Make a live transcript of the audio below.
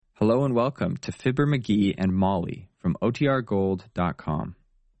Hello and welcome to Fibber McGee and Molly from OTRGold.com.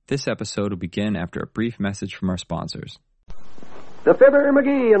 This episode will begin after a brief message from our sponsors. The Fibber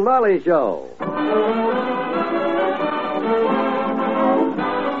McGee and Molly Show.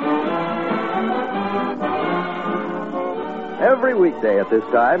 Every weekday at this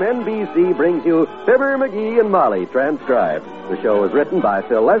time, NBC brings you Fibber McGee and Molly transcribed. The show is written by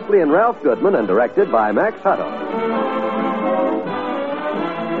Phil Leslie and Ralph Goodman and directed by Max Hutto.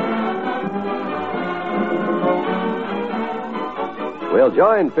 We'll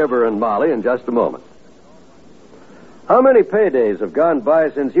join Fibber and Molly in just a moment. How many paydays have gone by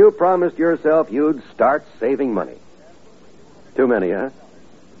since you promised yourself you'd start saving money? Too many, huh?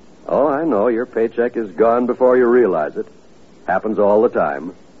 Oh, I know. Your paycheck is gone before you realize it. Happens all the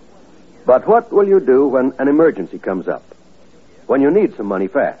time. But what will you do when an emergency comes up? When you need some money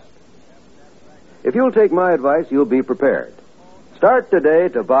fast? If you'll take my advice, you'll be prepared. Start today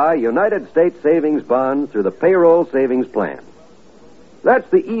to buy United States savings bonds through the payroll savings plan. That's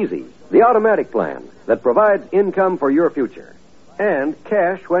the easy, the automatic plan that provides income for your future and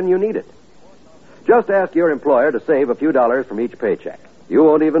cash when you need it. Just ask your employer to save a few dollars from each paycheck. You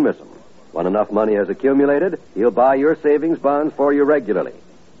won't even miss them. When enough money has accumulated, he'll buy your savings bonds for you regularly.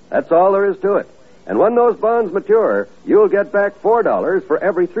 That's all there is to it. And when those bonds mature, you'll get back $4 for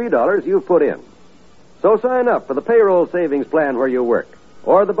every $3 you've put in. So sign up for the payroll savings plan where you work,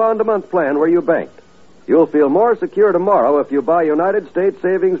 or the bond-a-month plan where you bank. You'll feel more secure tomorrow if you buy United States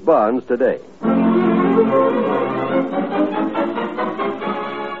savings bonds today.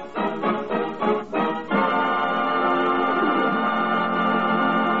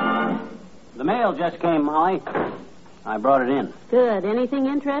 The mail just came, Molly. I brought it in. Good. Anything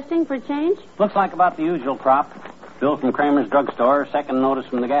interesting for change? Looks like about the usual crop. Bill from Kramer's drugstore, second notice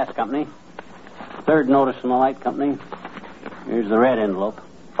from the gas company, third notice from the light company. Here's the red envelope.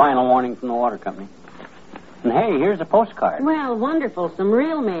 Final warning from the water company. And hey, here's a postcard. Well, wonderful. Some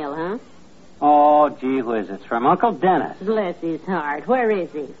real mail, huh? Oh, gee whiz, it's from Uncle Dennis. Bless his heart. Where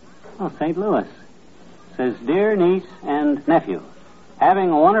is he? Oh, St. Louis. Says, dear niece and nephew, having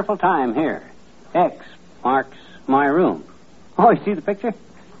a wonderful time here. X marks my room. Oh, you see the picture?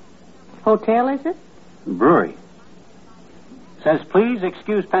 Hotel, is it? Brewery. Says, please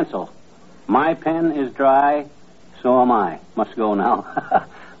excuse pencil. My pen is dry, so am I. Must go now.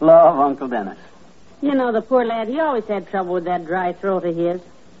 Love, Uncle Dennis. You know, the poor lad, he always had trouble with that dry throat of his.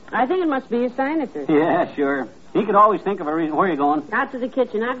 I think it must be his sinuses. Yeah, sure. He could always think of a reason. Where are you going? Out to the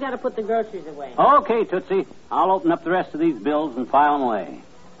kitchen. I've got to put the groceries away. Okay, Tootsie. I'll open up the rest of these bills and file them away.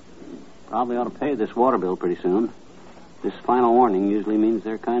 Probably ought to pay this water bill pretty soon. This final warning usually means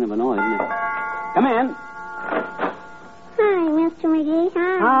they're kind of annoyed. Come in. Hi, Mr. McGee.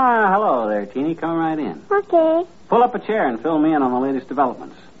 Hi. Ah, hello there, Teeny. Come right in. Okay. Pull up a chair and fill me in on the latest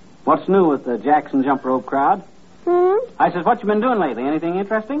developments. What's new with the Jackson jump rope crowd? I says, what you been doing lately? Anything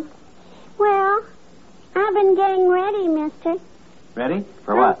interesting? Well, I've been getting ready, mister. Ready?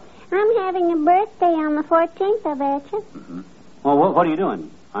 For what? I'm having a birthday on the 14th, I bet you. Mm-hmm. Well, what are you doing?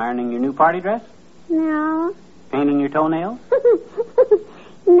 Ironing your new party dress? No. Painting your toenails?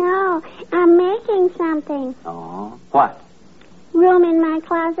 No, I'm making something. Oh. What? Room in my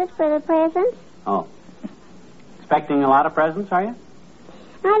closet for the presents. Oh. Expecting a lot of presents, are you?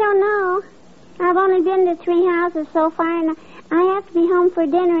 I don't know. I've only been to 3 houses so far, and I have to be home for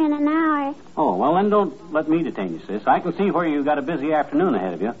dinner in an hour. Oh, well, then don't let me detain you, sis. I can see where you've got a busy afternoon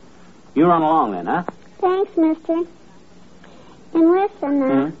ahead of you. You run along then, huh? Thanks, mister. And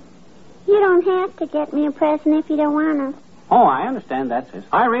listen, you don't have to get me a present if you don't want to. Oh, I understand that, sis.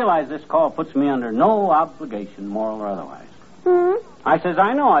 I realize this call puts me under no obligation, moral or otherwise. I says,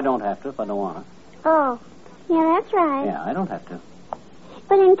 I know I don't have to if I don't want to. Oh, yeah, that's right. Yeah, I don't have to.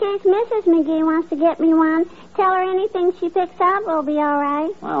 But in case Mrs. McGee wants to get me one, tell her anything she picks out will be all right.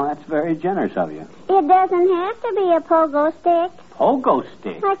 Well, that's very generous of you. It doesn't have to be a pogo stick. Pogo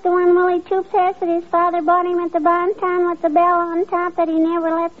stick? Like the one Willie Toops has that his father bought him at the Bonton with the bell on top that he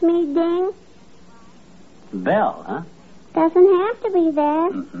never lets me ding. Bell, huh? Doesn't have to be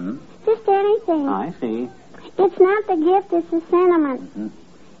that. Mm-hmm. Just anything. I see. It's not the gift, it's the sentiment.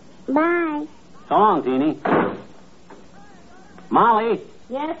 Mm-hmm. Bye. So long, Teeny. Molly.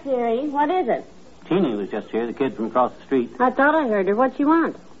 Yes, dearie. What is it? Teeny was just here, the kid from across the street. I thought I heard her. What you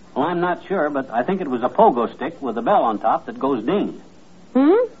want? Well, I'm not sure, but I think it was a pogo stick with a bell on top that goes ding.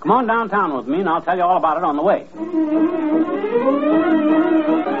 Come on downtown with me, and I'll tell you all about it on the way.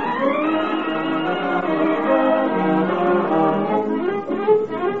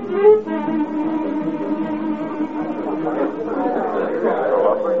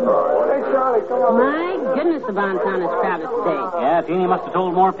 My goodness, the Bonton is crowded today. Yeah, Yeah, Teeny must have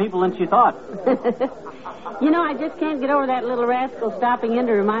told more people than she thought. You know, I just can't get over that little rascal stopping in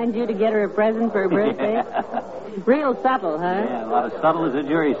to remind you to get her a present for her birthday. Real subtle, huh? Yeah, about as subtle as a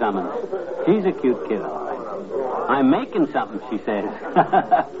jury summons. She's a cute kid, all right. I'm making something, she says.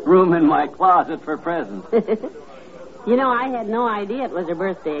 Room in my closet for presents. You know, I had no idea it was her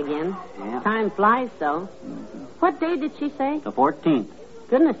birthday again. Yeah. Time flies so. What day did she say? The 14th.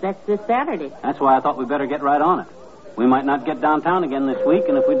 Goodness, that's this Saturday. That's why I thought we'd better get right on it. We might not get downtown again this week,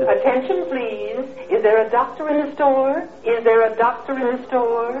 and if we... Attention, please. Is there a doctor in the store? Is there a doctor in the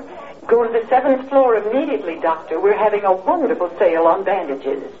store? Go to the 7th floor immediately, doctor. We're having a wonderful sale on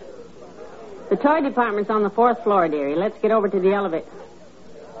bandages. The toy department's on the 4th floor, dearie. Let's get over to the elevator.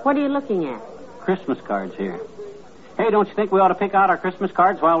 What are you looking at? Christmas cards here. Hey, don't you think we ought to pick out our Christmas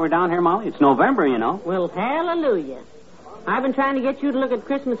cards while we're down here, Molly? It's November, you know. Well, hallelujah. I've been trying to get you to look at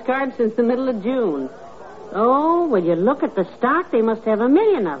Christmas cards since the middle of June. Oh, will you look at the stock? They must have 1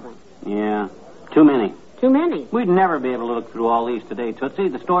 million of them. Yeah, too many. Too many. We'd never be able to look through all these today, Tootsie.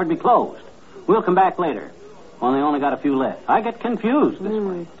 The store'd be closed. We'll come back later. Only got a few left. I get confused this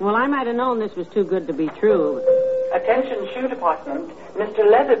way. Well, I might have known this was too good to be true. Attention, shoe department. Mr.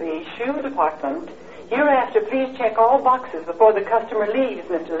 Leatherby, shoe department. Hereafter, please check all boxes before the customer leaves,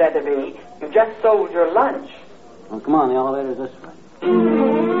 Mr. Leatherby. You've just sold your lunch. Well, come on, the elevator's this way.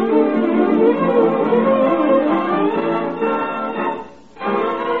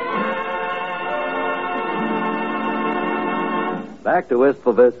 Back to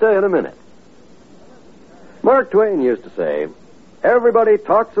Wistful Vista in a minute. Mark Twain used to say, everybody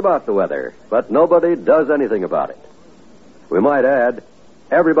talks about the weather, but nobody does anything about it. We might add,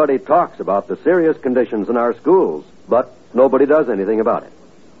 everybody talks about the serious conditions in our schools, but nobody does anything about it.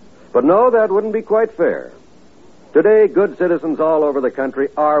 But no, that wouldn't be quite fair. Today, good citizens all over the country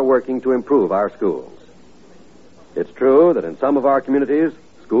are working to improve our schools. It's true that in some of our communities,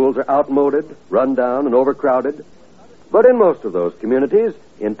 schools are outmoded, run down, and overcrowded. But in most of those communities,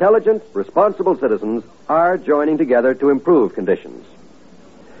 intelligent, responsible citizens are joining together to improve conditions.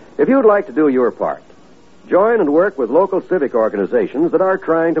 If you'd like to do your part, join and work with local civic organizations that are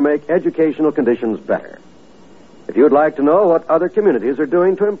trying to make educational conditions better. If you'd like to know what other communities are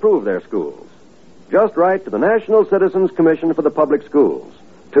doing to improve their schools, just write to the National Citizens Commission for the Public Schools,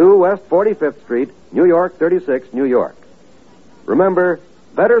 2 West 45th Street, New York 36, New York. Remember,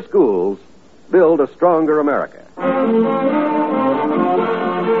 better schools build a stronger America.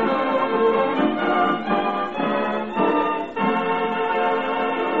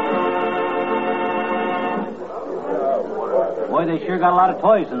 Boy, they sure got a lot of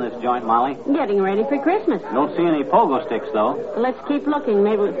toys in this joint, Molly. Getting ready for Christmas. Don't see any pogo sticks, though. Well, let's keep looking.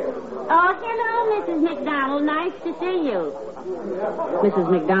 Maybe... Oh, hello, Mrs. McDonald. Nice to see you. Mrs.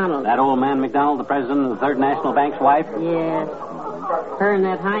 McDonald. That old man McDonald, the president of the Third National Bank's wife? Yes. Her and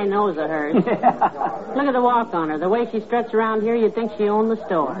that high nose of hers. Look at the walk on her. The way she struts around here, you'd think she owned the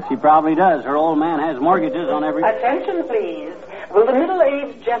store. She probably does. Her old man has mortgages on every... Attention, please. Will the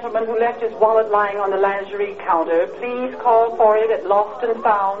middle-aged gentleman who left his wallet lying on the lingerie counter please call for it at Lost and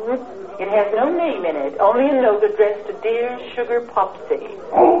Found? It has no name in it, only a note addressed to Dear Sugar Popsy.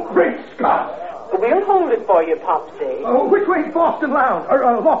 Oh, great Scott! We'll hold it for you, Popsy. Oh, which way's Boston Lounge?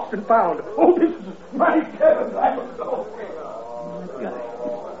 Lost and Found? Oh, this is my heavens, I don't know.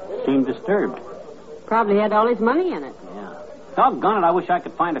 Guy seemed disturbed. Probably had all his money in it. Yeah. Doggone it, I wish I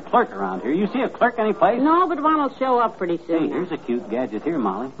could find a clerk around here. You see a clerk anyplace? No, but one will show up pretty soon. Hey, here's a cute gadget here,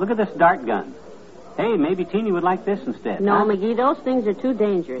 Molly. Look at this dart gun. Hey, maybe Teeny would like this instead. No, huh? McGee, those things are too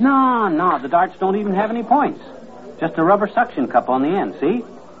dangerous. No, the darts don't even have any points. Just a rubber suction cup on the end, see?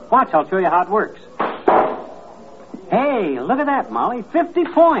 Watch, I'll show you how it works. Hey, look at that, Molly. 50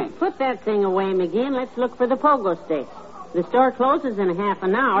 points. Put that thing away, McGee, and let's look for the pogo sticks. The store closes in a half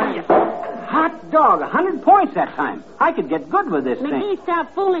an hour. Hot dog, 100 points that time. I could get good with this thing. McGee,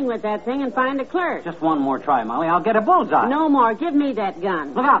 stop fooling with that thing and find a clerk. Just one more try, Molly. I'll get a bullseye. No more. Give me that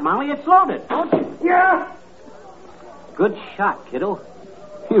gun. Look out, Molly. It's loaded. Don't you? Yeah? Good shot, kiddo.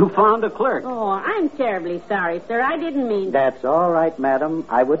 You found a clerk. Oh, I'm terribly sorry, sir. I didn't mean... That's all right, madam.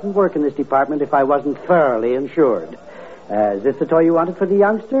 I wouldn't work in this department if I wasn't thoroughly insured. Is this the toy you wanted for the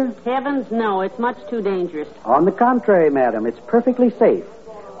youngster? Heavens, no. It's much too dangerous. On the contrary, madam. It's perfectly safe.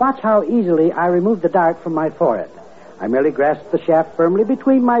 Watch how easily I remove the dart from my forehead. I merely grasp the shaft firmly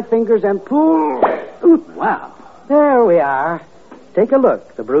between my fingers and pull. Ooh. Wow. There we are. Take a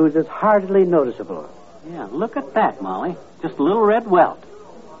look. The bruise is hardly noticeable. Yeah, look at that, Molly. Just a little red welt.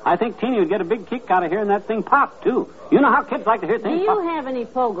 I think Teeny would get a big kick out of hearing that thing pop, too. You know how kids like to hear Do things you pop. have any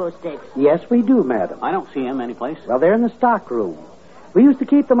pogo sticks? Yes, we do, madam. I don't see him anyplace. Well, they're in the stock room. We used to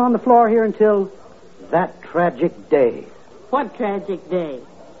keep them on the floor here until that tragic day. What tragic day?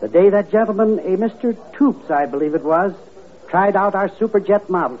 The day that gentleman, a Mr. Toops, I believe it was, tried out our Superjet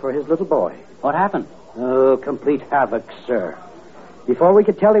model for his little boy. What happened? Oh, complete havoc, sir. Before we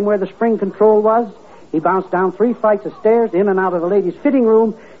could tell him where the spring control was, he bounced down 3 flights of stairs, in and out of the ladies' fitting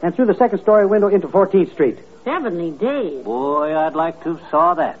room, and through the second-story window into 14th Street. Heavenly days. Boy, I'd like to have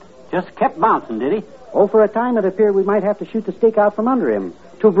saw that. Just kept bouncing, did he? Oh, for a time it appeared we might have to shoot the stick out from under him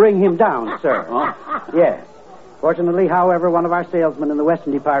to bring him down, sir. Oh. Yes. Fortunately, however, one of our salesmen in the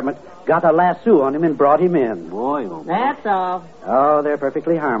Western Department got a lasso on him and brought him in. Boy, oh boy. That's all. Oh, they're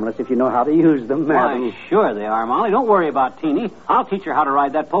perfectly harmless if you know how to use them, madam. Why, sure they are, Molly. Don't worry about Teeny. I'll teach her how to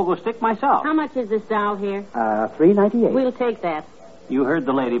ride that pogo stick myself. How much is this doll here? $3.98. We'll take that. You heard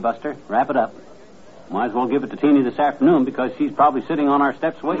the lady, Buster. Wrap it up. Might as well give it to Teeny this afternoon because she's probably sitting on our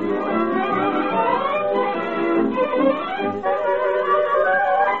steps waiting for it.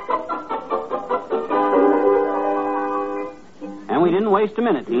 And we didn't waste a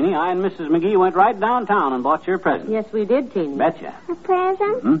minute, Teeny. I and Mrs. McGee went right downtown and bought your present. Yes, we did, Teeny. Betcha. A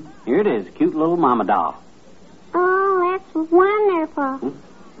present? Hmm? Here it is, cute little mama doll. Oh, that's wonderful.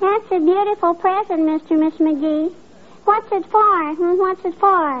 That's a beautiful present, Miss McGee. What's it for? What's it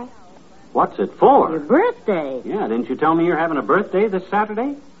for? What's it for? Your birthday. Yeah, didn't you tell me you're having a birthday this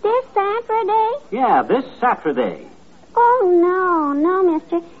Saturday? This Saturday? Yeah, this Saturday. Oh, no,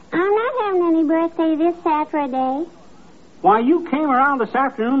 mister. I'm not having any birthday this Saturday. Why, you came around this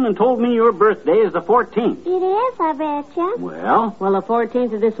afternoon and told me your birthday is the 14th. It is, I betcha. Well, the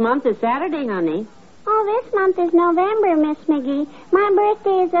 14th of this month is Saturday, honey. Oh, this month is November, Miss McGee. My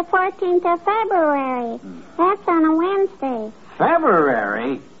birthday is the 14th of February. That's on a Wednesday.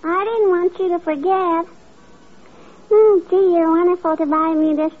 February? I didn't want you to forget. Gee, you're wonderful to buy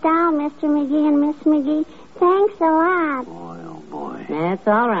me this doll, Mr. McGee and Miss McGee. Thanks a lot. Boy, oh, boy. That's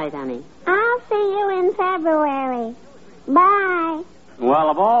all right, honey. I'll see you in February. Bye.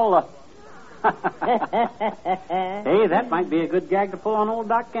 Well, of all the... Hey, that might be a good gag to pull on old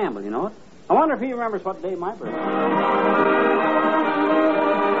Doc Campbell, you know it? I wonder if he remembers what day my birthday is.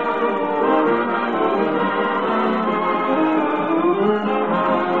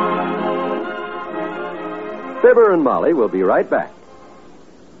 Fibber and Molly will be right back.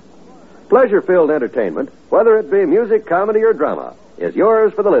 Pleasure-filled entertainment, whether it be music, comedy, or drama, is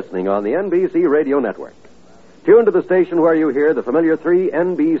yours for the listening on the NBC Radio Network. Tune to the station where you hear the familiar 3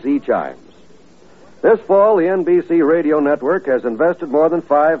 NBC chimes. This fall, the NBC Radio Network has invested more than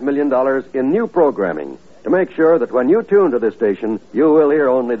 $5 million in new programming to make sure that when you tune to this station, you will hear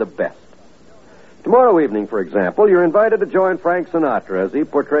only the best. Tomorrow evening, for example, you're invited to join Frank Sinatra as he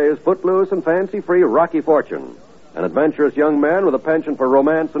portrays footloose and fancy-free Rocky Fortune, an adventurous young man with a penchant for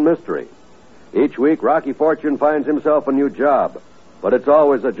romance and mystery. Each week, Rocky Fortune finds himself a new job, but it's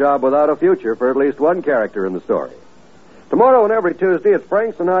always a job without a future for at least one character in the story. Tomorrow and every Tuesday, it's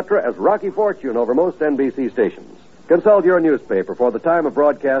Frank Sinatra as Rocky Fortune over most NBC stations. Consult your newspaper for the time of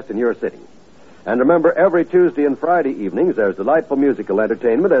broadcast in your city. And remember, every Tuesday and Friday evenings, there's delightful musical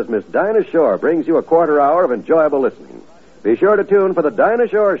entertainment as Miss Dinah Shore brings you a quarter hour of enjoyable listening. Be sure to tune for the Dinah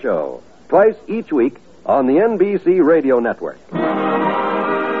Shore Show, twice each week on the NBC Radio Network.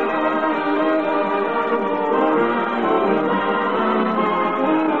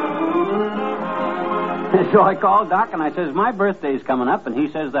 So I called Doc and I says, my birthday's coming up, and he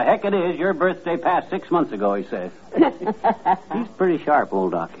says, the heck it is. Your birthday passed 6 months ago, he says. He's pretty sharp,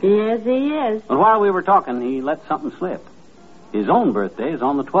 old Doc. Yes, he is. And while we were talking, he let something slip. His own birthday is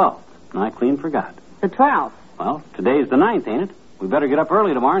on the 12th, and I clean forgot. The 12th. Well, today's the 9th, ain't it? We better get up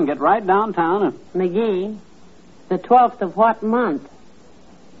early tomorrow and get right downtown and... McGee, the 12th of what month?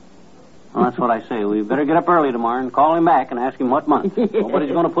 Well, that's what I say. We better get up early tomorrow and call him back and ask him what month.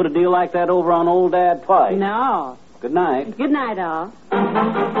 Nobody's going to put a deal like that over on old Dad twice. No. Good night. Good night, all.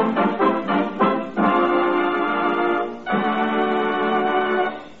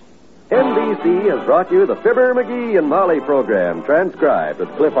 NBC has brought you the Fibber, McGee, and Molly program, transcribed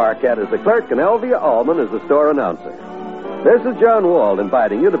with Cliff Arquette as the clerk and Elvia Allman as the store announcer. This is John Wald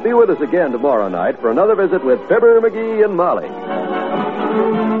inviting you to be with us again tomorrow night for another visit with Fibber, McGee, and Molly.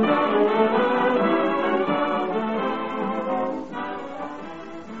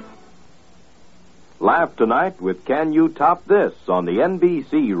 Laugh tonight with Can You Top This on the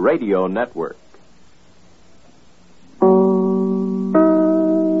NBC Radio Network.